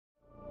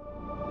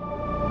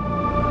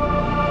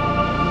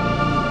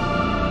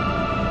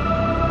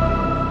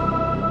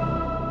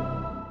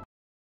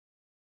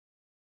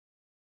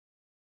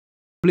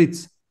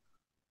blitz.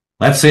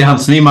 Let's see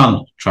Hans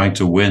Niemann trying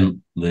to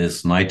win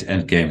this knight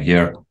endgame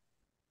here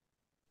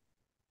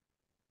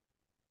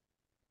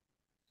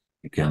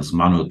against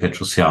Manuel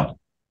Petrosian.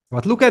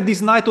 But look at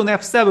this knight on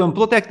f7,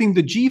 protecting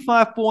the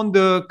g5 pawn,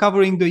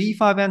 covering the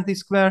e5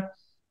 anti-square.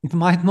 It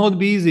might not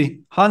be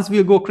easy. Hans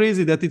will go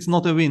crazy that it's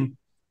not a win.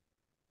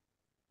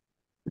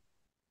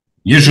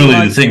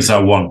 Usually the things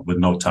are won with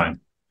no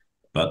time,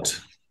 but...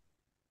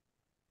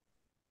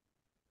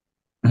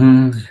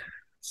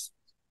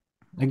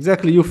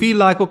 Exactly. You feel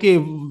like, okay,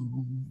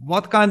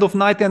 what kind of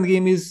knight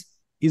endgame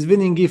is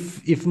winning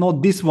if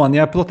not this one?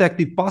 Yeah,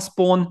 protected pass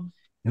pawn,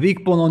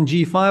 weak pawn on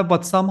g5,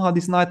 but somehow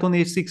this knight on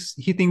a6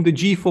 hitting the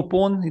g4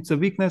 pawn. It's a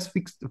weakness,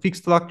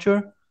 fixed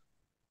structure.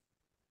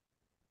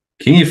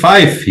 King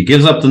e5, he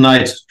gives up the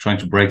knight, trying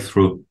to break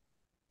through.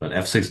 But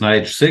f6,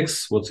 knight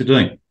h6, what's he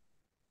doing?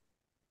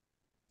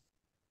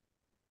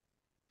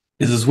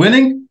 Is this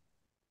winning?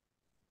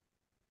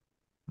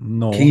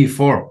 No. King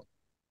e4.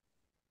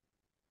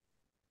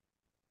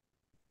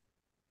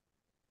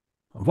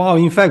 Wow,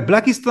 in fact,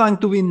 black is trying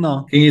to win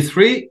now. King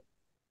e3.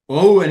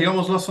 Oh, and he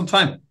almost lost some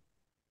time.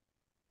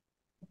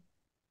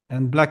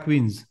 And black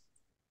wins.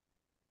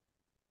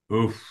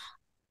 Oof.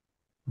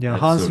 Yeah,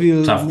 That's Hans a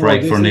will... tough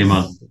break for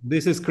Niemann.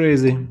 This is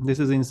crazy. This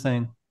is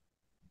insane.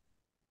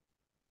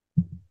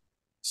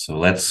 So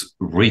let's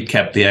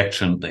recap the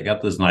action. They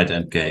got this knight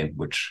endgame,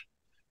 which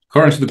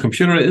according to the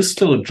computer is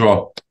still a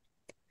draw.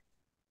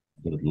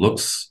 But it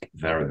looks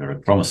very, very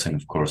promising,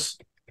 of course.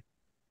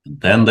 And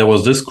then there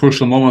was this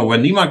crucial moment where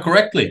Niemann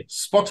correctly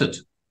spotted.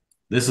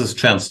 This is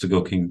chance to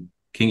go king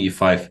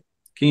e5.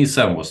 King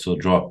e7 was still a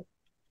draw.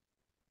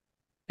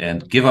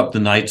 And give up the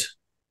knight.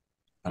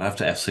 But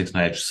after f6,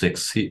 knight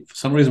h6, he for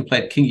some reason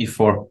played king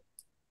e4.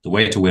 The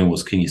way to win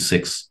was king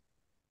e6.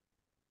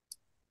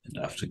 And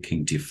after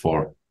king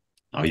d4,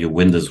 now you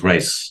win this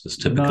race. This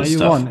typical now you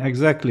stuff. won,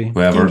 exactly.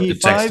 Whoever king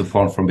attacks the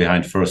pawn from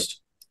behind first.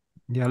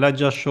 Yeah, let's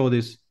just show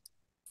this.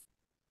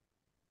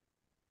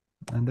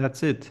 And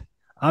that's it.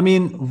 I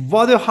mean,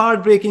 what a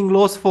heartbreaking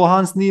loss for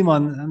Hans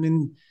Niemann. I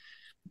mean,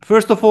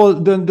 first of all,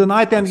 the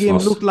knight endgame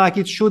looked like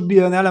it should be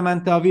an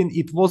elemental win.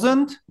 It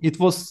wasn't. It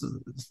was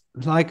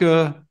like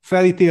a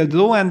fairy tale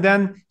draw. And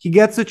then he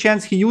gets a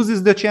chance. He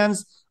uses the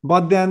chance,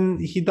 but then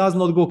he does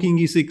not go king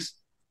e6.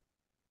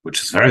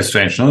 Which is very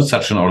strange. No, it's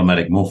such an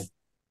automatic move.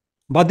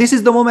 But this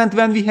is the moment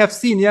when we have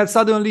seen, yeah,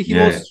 suddenly he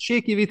was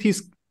shaky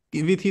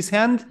with his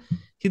hand.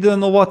 He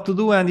didn't know what to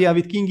do. And yeah,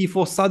 with king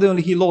e4,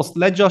 suddenly he lost.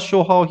 Let's just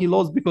show how he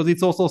lost, because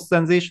it's also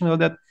sensational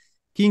that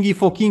king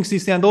e4, king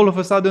c6, and all of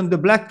a sudden the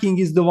black king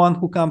is the one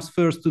who comes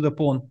first to the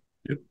pawn.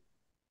 Yep.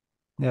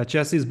 Yeah,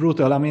 chess is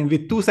brutal. I mean,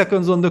 with 2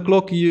 seconds on the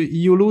clock,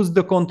 you lose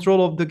the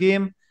control of the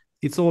game.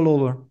 It's all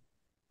over.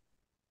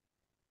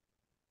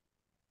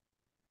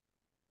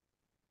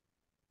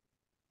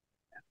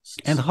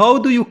 And how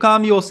do you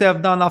calm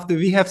yourself down after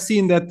we have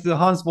seen that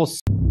Hans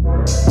was...